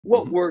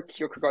what were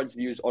Kierkegaard's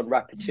views on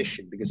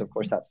repetition? Because of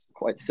course that's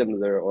quite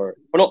similar, or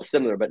well, not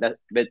similar, but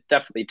it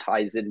definitely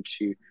ties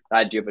into the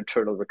idea of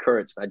eternal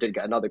recurrence. And I did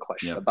get another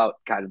question Yeah. about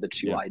kind of the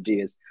two Yeah.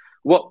 ideas.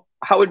 What?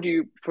 How would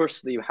you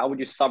how would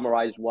you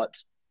summarize what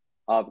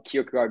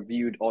Kierkegaard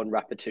viewed on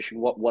repetition?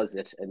 What was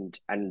it? And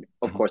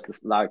of course,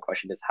 this loud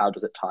question is how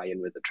does it tie in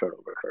with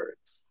eternal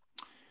recurrence?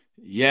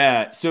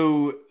 Yeah.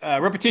 So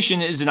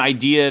repetition is an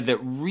idea that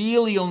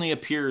really only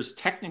appears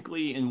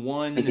technically in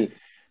one Mm-hmm.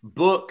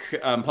 book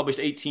published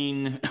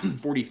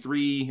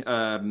 1843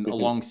 Mm-hmm.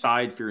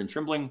 alongside Fear and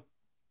Trembling,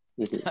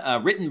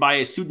 Mm-hmm. written by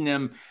a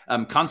pseudonym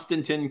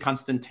Constantin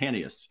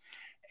Constantius.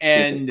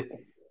 And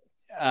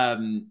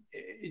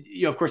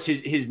of course,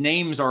 his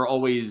names are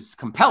always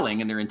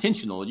compelling and they're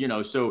intentional,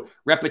 so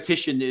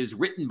repetition is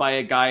written by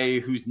a guy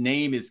whose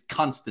name is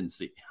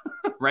constancy,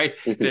 right?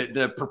 Mm-hmm.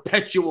 The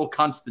perpetual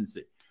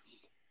constancy.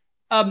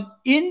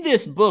 In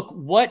this book,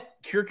 what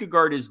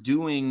Kierkegaard is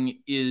doing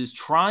is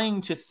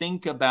trying to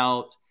think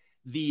about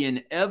the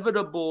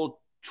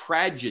inevitable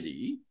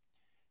tragedy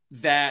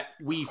that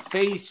we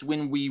face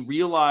when we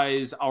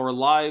realize our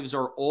lives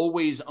are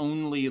always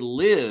only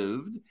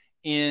lived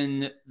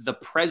in the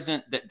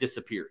present that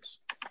disappears.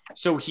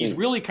 So he's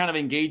really kind of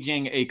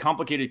engaging a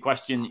complicated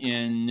question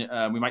in,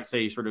 we might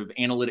say, sort of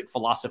analytic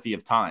philosophy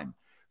of time.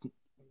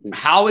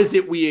 How is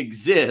it we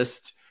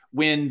exist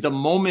when the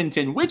moment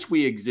in which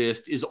we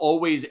exist is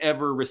always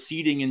ever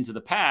receding into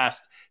the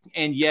past,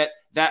 and yet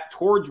that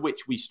towards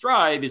which we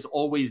strive is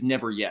always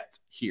never yet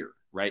here,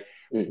 right?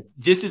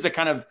 This is a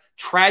kind of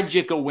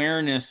tragic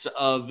awareness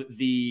of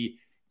the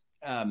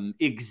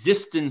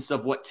existence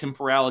of what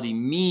temporality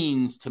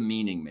means to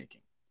meaning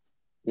making.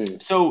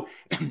 So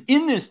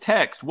in this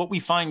text, what we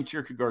find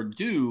Kierkegaard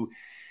do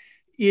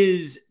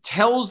is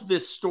tells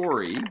this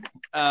story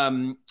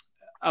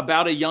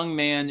about a young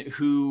man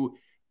who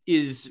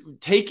is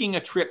taking a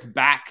trip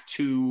back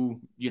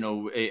to,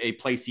 a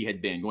place he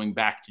had been, going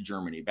back to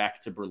Germany,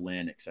 back to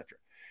Berlin, etc.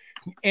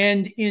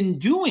 And in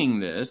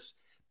doing this,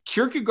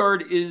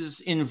 Kierkegaard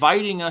is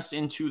inviting us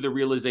into the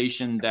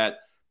realization that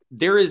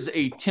there is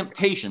a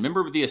temptation.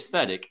 Remember the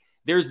aesthetic,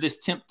 there's this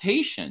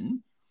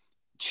temptation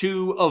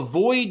to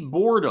avoid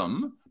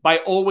boredom by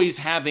always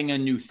having a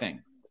new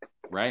thing,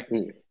 right?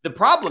 The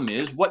problem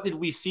is, what did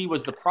we see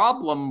was the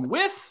problem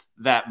with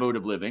that mode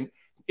of living?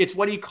 It's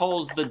what he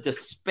calls the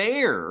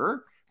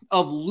despair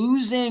of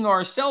losing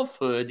our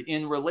selfhood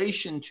in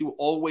relation to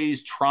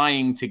always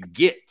trying to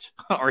get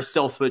our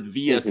selfhood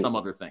via some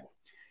other thing.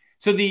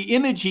 So the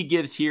image he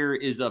gives here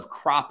is of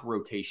crop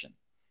rotation.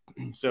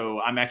 So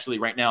I'm actually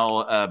right now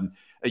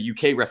a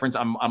UK reference.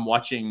 I'm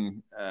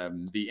watching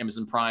the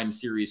Amazon Prime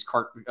series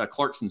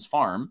Clarkson's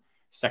Farm,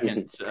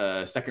 second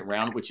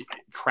round, which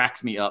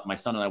cracks me up. My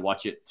son and I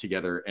watch it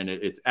together, and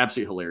it's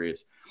absolutely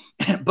hilarious.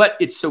 But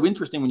it's so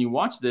interesting when you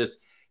watch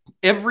this.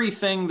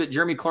 Everything that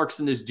Jeremy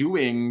Clarkson is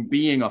doing,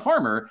 being a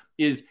farmer,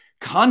 is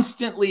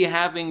constantly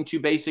having to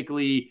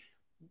basically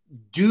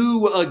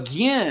do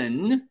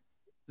again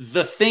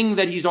the thing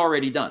that he's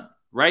already done,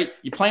 right?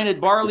 You planted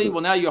barley.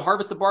 Well, now you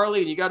harvest the barley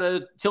and you got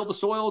to till the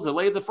soil to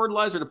lay the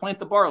fertilizer to plant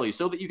the barley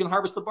so that you can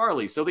harvest the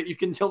barley, so that you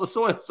can till the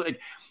soil.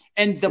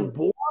 And the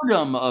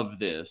boredom of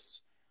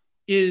this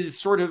is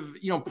sort of,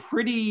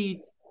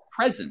 pretty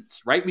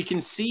present, right? We can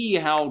see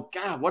how,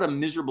 God, what a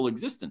miserable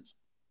existence.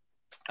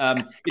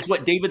 It's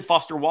what David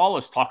Foster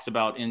Wallace talks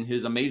about in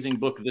his amazing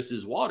book, This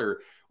Is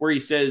Water, where he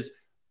says,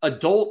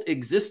 adult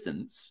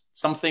existence,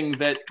 something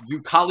that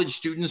you college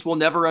students will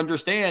never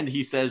understand,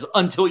 he says,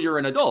 until you're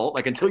an adult,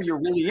 like until you're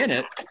really in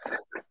it,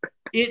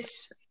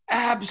 it's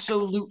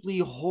absolutely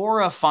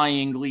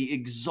horrifyingly,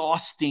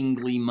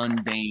 exhaustingly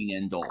mundane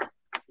and dull.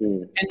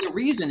 And the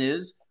reason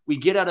is we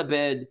get out of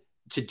bed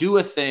to do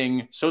a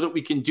thing so that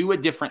we can do a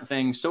different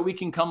thing, so we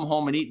can come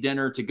home and eat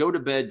dinner, to go to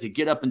bed, to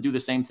get up and do the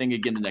same thing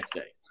again the next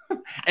day.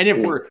 And if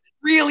we're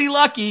really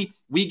lucky,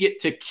 we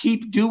get to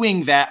keep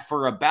doing that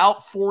for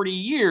about 40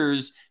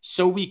 years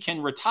so we can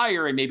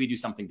retire and maybe do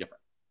something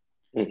different.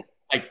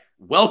 Like,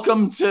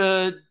 welcome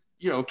to,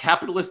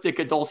 capitalistic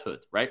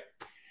adulthood, right?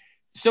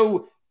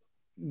 So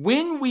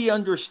when we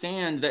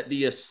understand that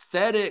the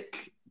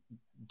aesthetic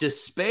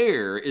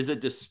despair is a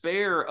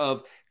despair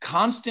of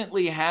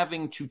constantly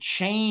having to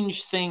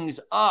change things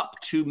up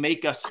to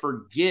make us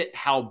forget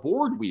how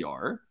bored we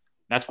are,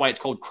 that's why it's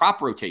called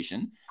crop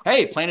rotation.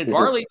 Hey, planted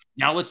barley,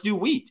 now let's do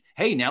wheat.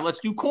 Hey, now let's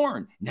do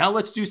corn. Now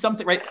let's do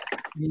something, right?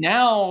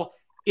 Now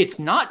it's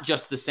not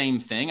just the same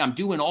thing. I'm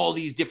doing all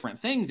these different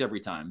things every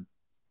time.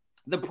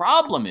 The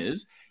problem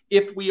is,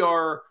 if we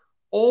are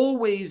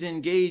always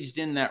engaged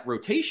in that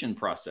rotation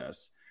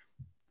process,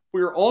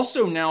 we're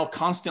also now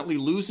constantly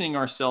losing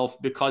ourselves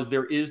because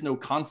there is no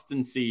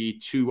constancy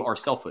to our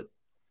selfhood,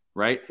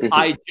 right?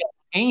 I just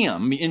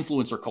am,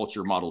 influencer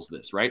culture models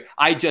this, right?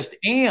 I just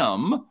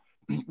am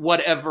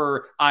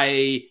whatever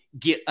I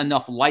get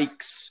enough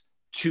likes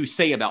to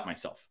say about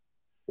myself.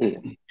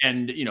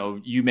 And,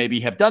 you maybe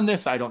have done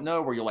this, I don't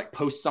know, where you'll like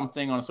post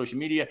something on social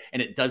media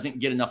and it doesn't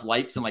get enough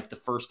likes in like the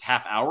first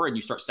half hour and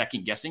you start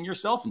second guessing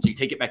yourself. And so you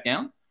take it back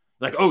down.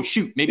 Like, oh,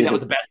 shoot, maybe that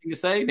was a bad thing to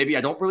say. Maybe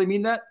I don't really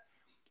mean that.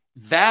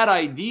 that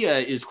idea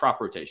is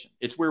crop rotation.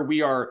 It's where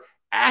we are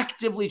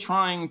actively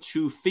trying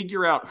to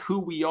figure out who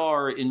we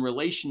are in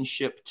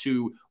relationship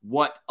to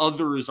what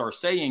others are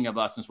saying of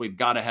us. And so we've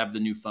got to have the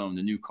new phone,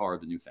 the new car,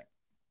 the new thing.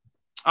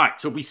 All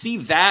right. So if we see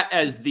that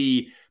as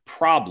the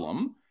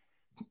problem,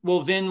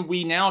 well, then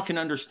we now can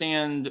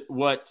understand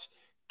what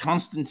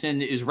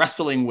Konstantin is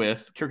wrestling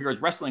with,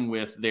 Kierkegaard's wrestling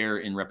with there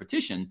in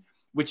Repetition,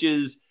 which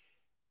is,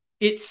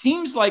 it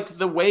seems like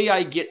the way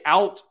I get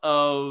out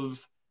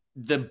of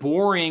the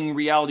boring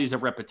realities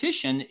of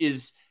repetition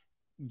is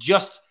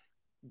just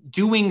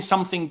doing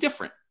something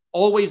different,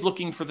 always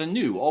looking for the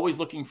new, always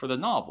looking for the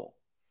novel.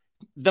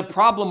 The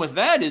problem with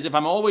that is if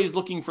I'm always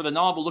looking for the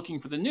novel, looking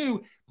for the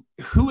new,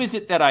 who is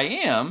it that I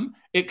am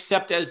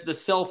except as the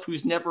self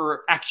who's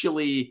never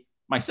actually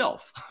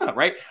myself,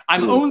 right?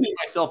 I'm only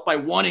myself by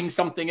wanting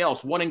something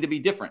else, wanting to be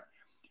different.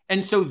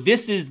 And so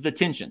this is the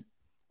tension.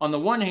 On the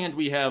one hand,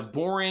 we have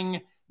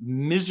boring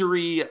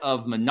misery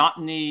of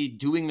monotony,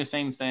 doing the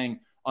same thing.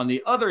 On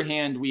the other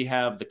hand, we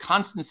have the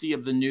constancy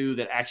of the new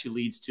that actually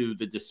leads to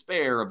the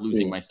despair of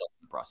losing myself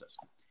in the process.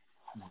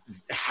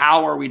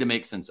 How are we to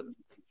make sense of it?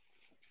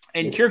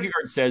 And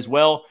Kierkegaard says,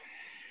 well,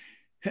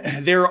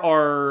 there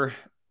are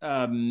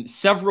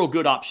several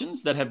good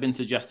options that have been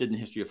suggested in the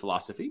history of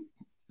philosophy,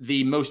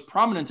 the most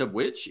prominent of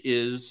which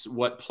is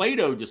what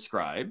Plato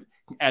described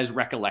as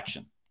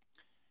recollection.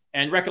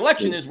 And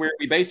recollection is where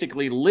we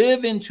basically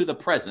live into the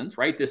present,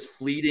 right? This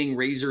fleeting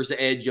razor's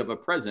edge of a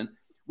present.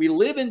 We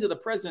live into the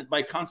present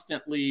by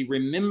constantly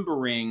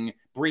remembering,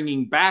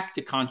 bringing back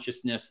to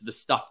consciousness the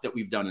stuff that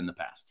we've done in the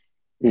past.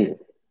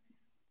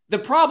 The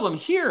problem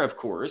here, of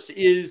course,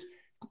 is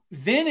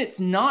then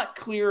it's not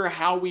clear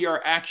how we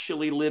are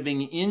actually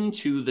living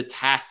into the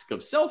task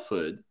of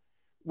selfhood.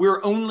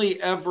 We're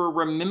only ever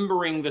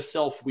remembering the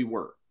self we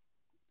were.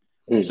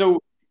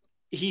 So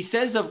he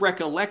says of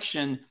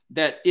recollection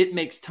that it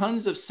makes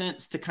tons of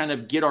sense to kind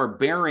of get our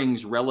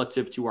bearings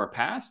relative to our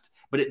past,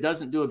 but it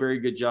doesn't do a very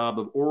good job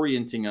of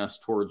orienting us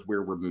towards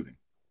where we're moving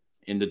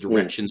in the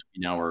direction that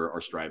we now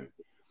are striving.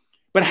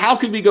 But how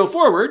could we go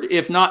forward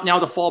if not now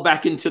to fall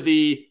back into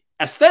the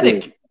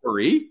aesthetic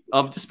worry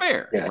of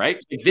despair, right?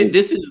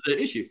 This is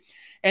the issue.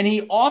 And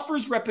he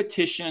offers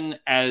repetition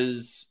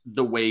as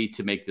the way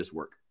to make this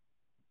work.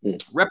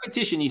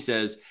 Repetition, he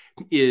says,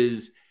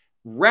 is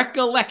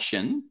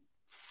recollection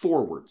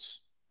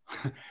forwards.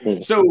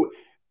 So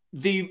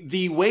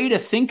the way to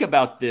think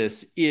about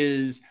this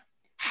is,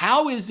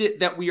 how is it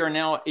that we are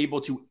now able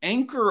to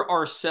anchor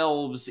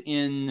ourselves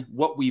in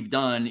what we've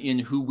done, in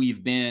who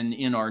we've been,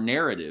 in our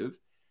narrative?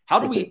 How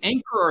do we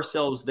anchor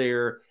ourselves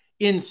there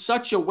in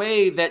such a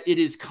way that it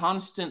is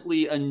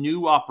constantly a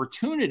new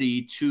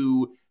opportunity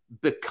to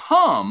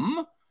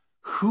become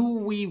who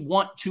we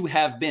want to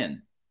have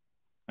been?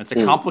 That's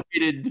a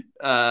complicated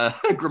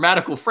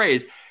grammatical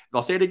phrase, but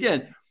I'll say it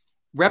again.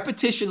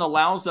 Repetition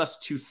allows us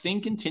to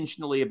think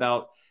intentionally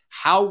about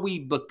how we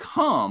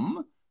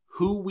become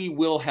who we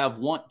will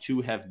want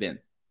to have been.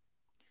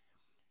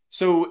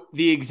 So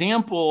the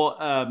example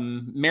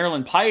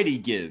Marilyn Piety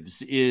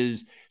gives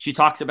is, she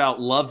talks about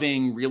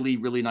loving really,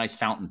 really nice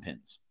fountain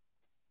pens.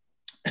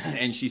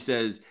 And she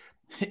says,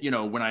 you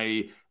know, when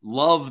I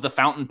love the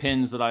fountain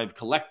pens that I've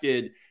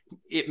collected,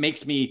 it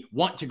makes me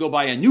want to go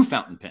buy a new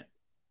fountain pen,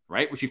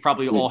 right? Which you've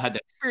probably all had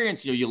that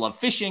experience. You know, you love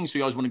fishing, so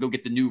you always want to go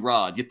get the new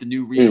rod, get the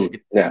new reel,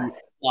 get the new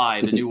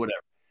fly, the new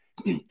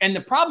whatever. And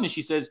the problem is,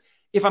 she says,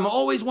 if I'm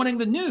always wanting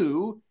the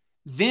new,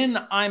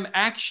 then I'm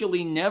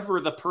actually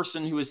never the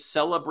person who is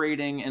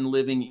celebrating and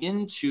living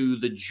into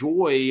the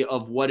joy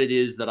of what it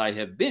is that I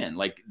have been.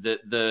 Like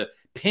the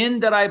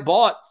pen that I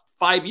bought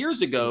 5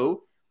 years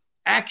ago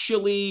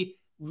actually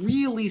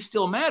really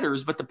still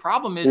matters. But the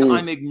problem is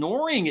I'm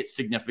ignoring its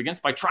significance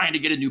by trying to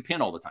get a new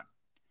pen all the time.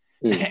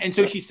 And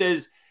so she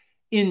says,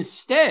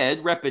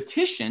 instead,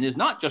 repetition is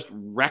not just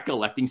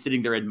recollecting,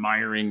 sitting there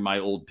admiring my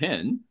old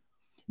pen,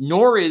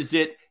 nor is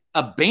it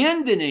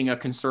abandoning a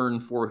concern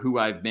for who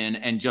I've been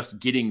and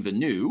just getting the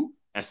new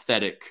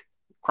aesthetic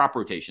crop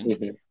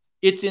rotation.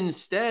 It's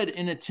instead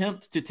an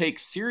attempt to take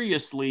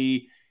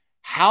seriously,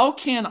 how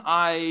can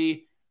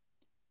I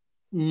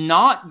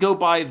not go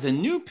buy the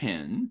new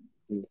pen,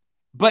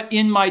 but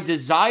in my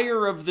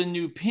desire of the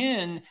new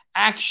pen,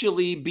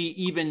 actually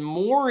be even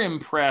more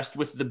impressed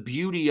with the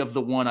beauty of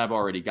the one I've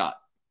already got?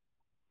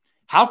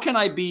 How can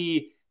I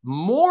be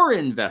more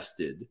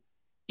invested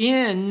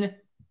in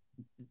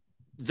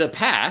the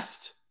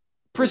past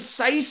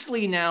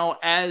precisely now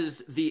as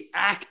the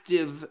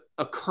active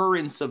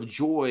occurrence of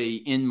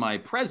joy in my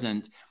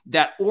present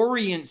that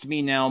orients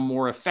me now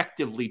more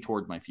effectively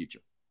toward my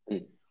future?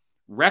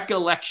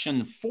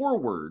 Recollection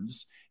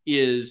forwards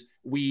is,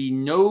 we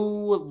no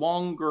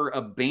longer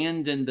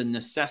abandon the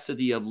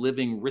necessity of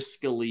living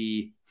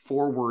riskily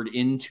forward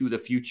into the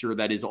future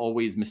that is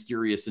always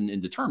mysterious and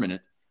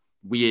indeterminate.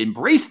 We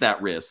embrace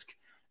that risk,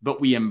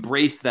 but we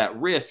embrace that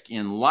risk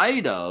in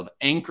light of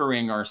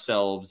anchoring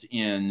ourselves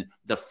in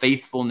the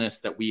faithfulness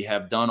that we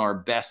have done our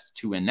best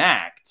to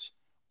enact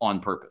on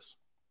purpose,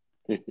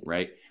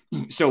 right?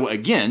 So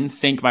again,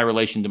 think my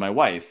relation to my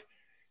wife.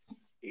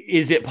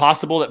 Is it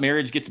possible that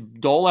marriage gets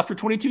dull after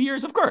 22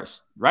 years? Of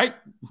course, right?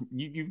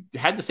 You've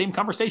had the same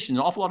conversation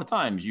an awful lot of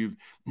times. You've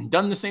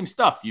done the same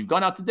stuff. You've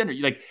gone out to dinner.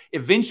 You like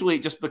eventually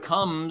it just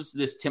becomes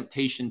this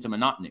temptation to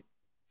monotony.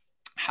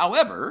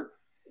 However,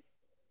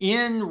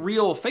 in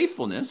real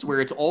faithfulness,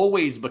 where it's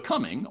always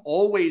becoming,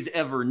 always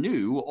ever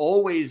new,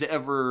 always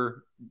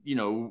ever,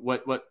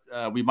 what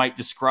we might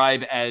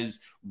describe as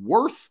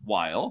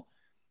worthwhile.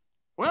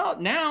 Well,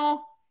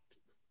 now,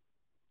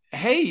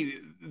 hey,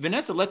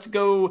 Vanessa, let's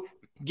go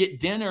get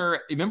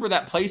dinner. Remember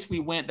that place we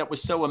went that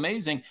was so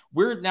amazing?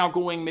 We're now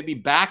going maybe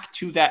back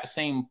to that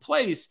same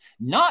place,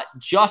 not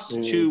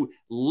just to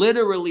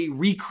literally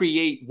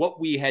recreate what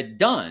we had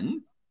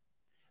done,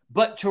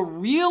 but to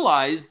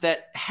realize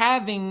that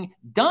having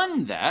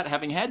done that,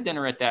 having had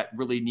dinner at that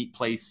really neat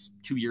place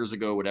 2 years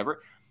ago,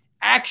 whatever,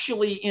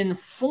 actually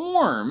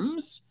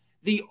informs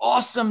the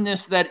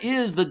awesomeness that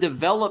is the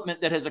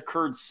development that has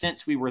occurred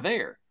since we were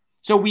there.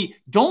 So we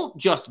don't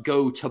just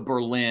go to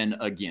Berlin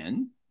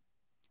again.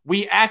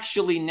 We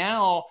actually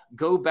now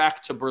go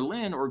back to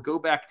Berlin, or go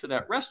back to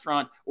that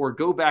restaurant, or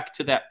go back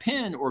to that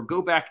pen, or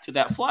go back to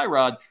that fly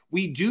rod.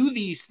 We do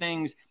these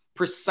things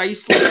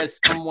precisely as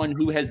someone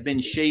who has been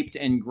shaped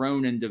and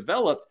grown and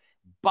developed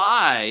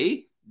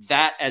by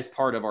that as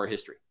part of our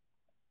history,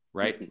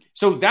 right?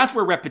 So that's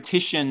where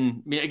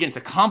repetition, I mean, again, it's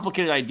a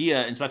complicated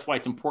idea, and so that's why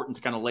it's important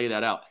to kind of lay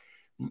that out.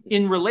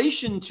 In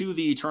relation to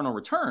the eternal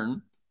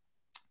return,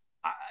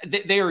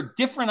 they are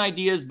different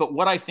ideas, but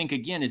what I think,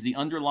 again, is the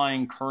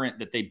underlying current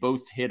that they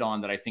both hit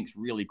on that I think is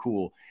really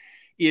cool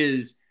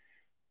is,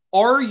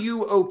 are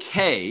you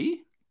okay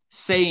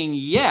saying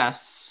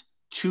yes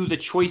to the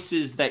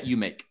choices that you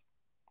make?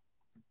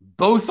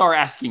 Both are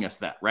asking us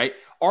that, right?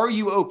 Are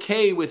you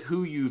okay with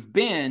who you've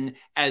been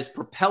as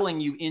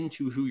propelling you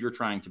into who you're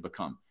trying to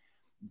become?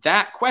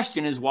 That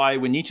question is why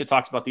when Nietzsche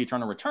talks about the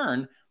eternal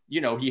return,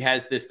 he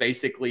has this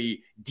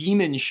basically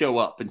demon show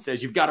up and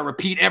says, you've got to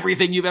repeat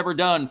everything you've ever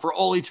done for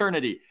all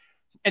eternity.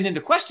 And then the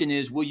question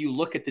is, will you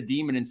look at the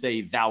demon and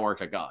say, thou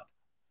art a god,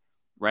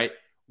 right?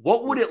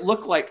 What would it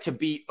look like to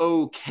be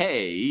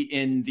okay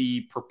in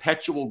the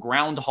perpetual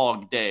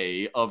Groundhog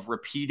Day of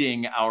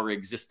repeating our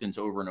existence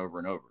over and over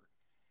and over?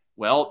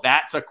 Well,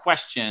 that's a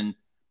question.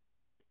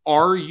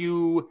 Are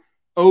you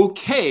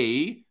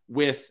okay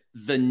with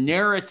the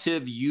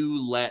narrative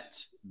you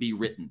let be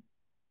written?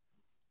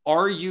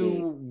 Are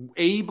you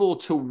able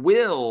to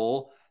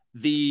will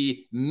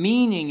the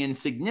meaning and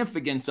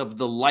significance of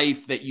the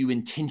life that you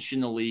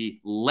intentionally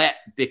let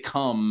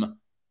become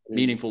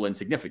meaningful and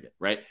significant,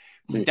 right?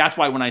 That's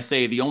why when I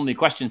say the only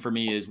question for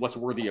me is what's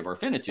worthy of our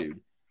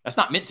finitude, that's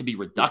not meant to be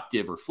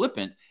reductive or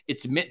flippant.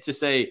 It's meant to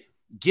say,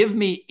 give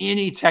me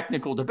any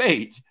technical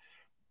debate.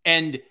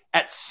 And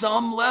at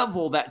some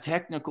level, that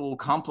technical,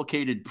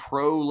 complicated,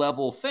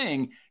 pro-level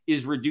thing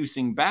is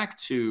reducing back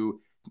to,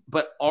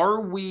 but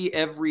are we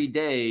every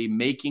day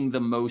making the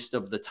most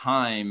of the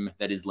time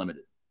that is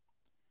limited?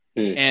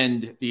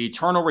 And the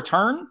eternal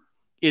return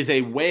is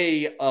a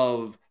way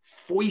of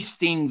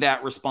foisting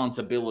that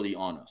responsibility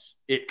on us.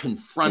 It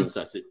confronts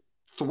us. It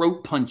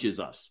throat punches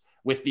us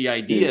with the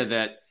idea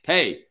that,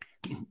 hey,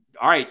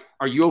 all right,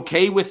 are you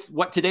okay with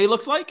what today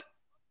looks like?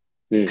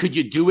 Could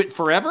you do it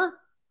forever?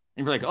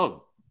 And we're like,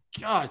 oh,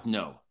 God,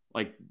 no.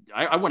 Like,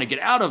 I want to get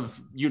out of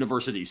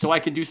university so I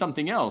can do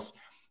something else.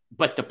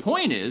 But the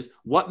point is,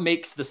 what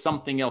makes the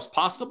something else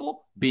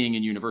possible? Being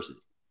in university.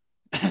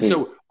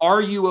 So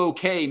are you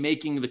okay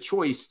making the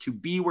choice to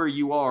be where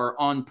you are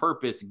on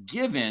purpose,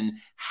 given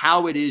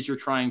how it is you're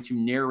trying to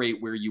narrate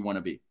where you want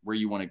to be, where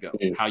you want to go,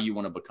 how you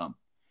want to become?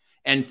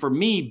 And for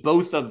me,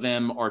 both of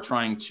them are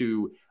trying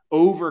to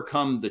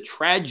overcome the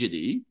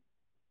tragedy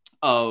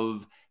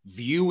of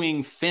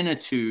viewing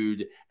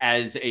finitude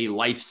as a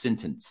life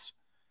sentence,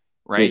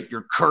 right?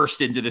 You're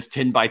cursed into this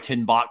 10 by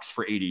 10 box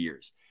for 80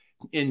 years.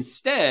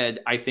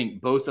 Instead, I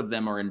think both of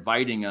them are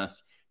inviting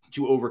us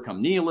to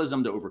overcome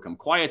nihilism, to overcome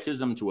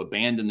quietism, to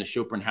abandon the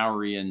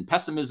Schopenhauerian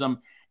pessimism,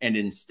 and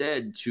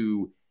instead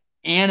to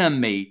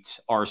animate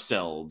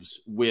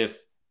ourselves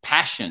with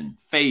passion,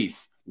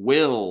 faith,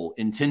 will,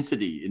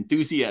 intensity,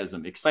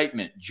 enthusiasm,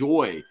 excitement,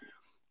 joy.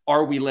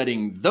 Are we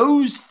letting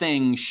those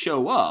things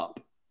show up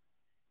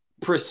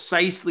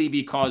precisely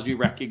because we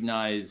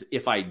recognize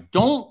if I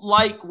don't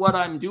like what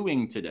I'm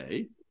doing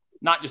today,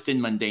 not just in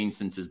mundane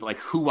senses, but like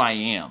who I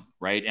am,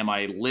 right? Am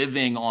I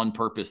living on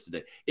purpose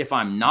today? If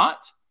I'm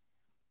not,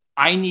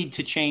 I need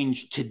to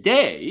change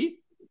today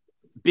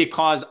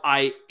because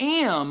I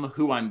am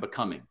who I'm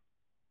becoming,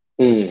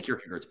 which is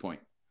Kierkegaard's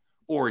point.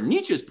 Or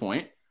Nietzsche's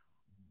point,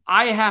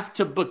 I have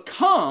to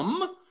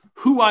become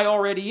who I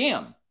already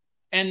am.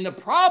 And the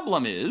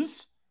problem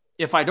is,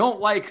 if I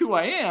don't like who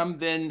I am,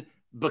 then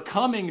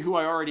becoming who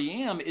I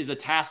already am is a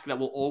task that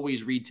will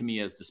always read to me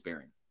as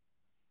despairing.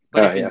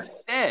 But if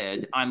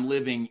instead I'm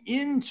living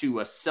into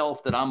a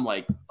self that I'm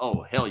like,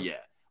 oh, hell yeah.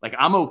 Like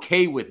I'm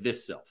okay with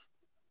this self.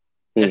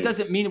 That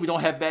doesn't mean that we don't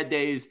have bad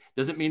days.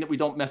 Doesn't mean that we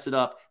don't mess it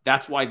up.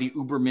 That's why the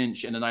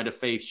Übermensch and the Night of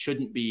Faith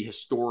shouldn't be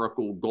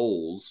historical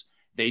goals.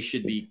 They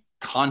should be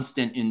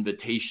constant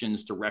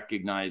invitations to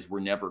recognize we're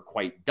never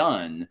quite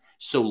done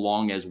so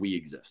long as we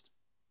exist.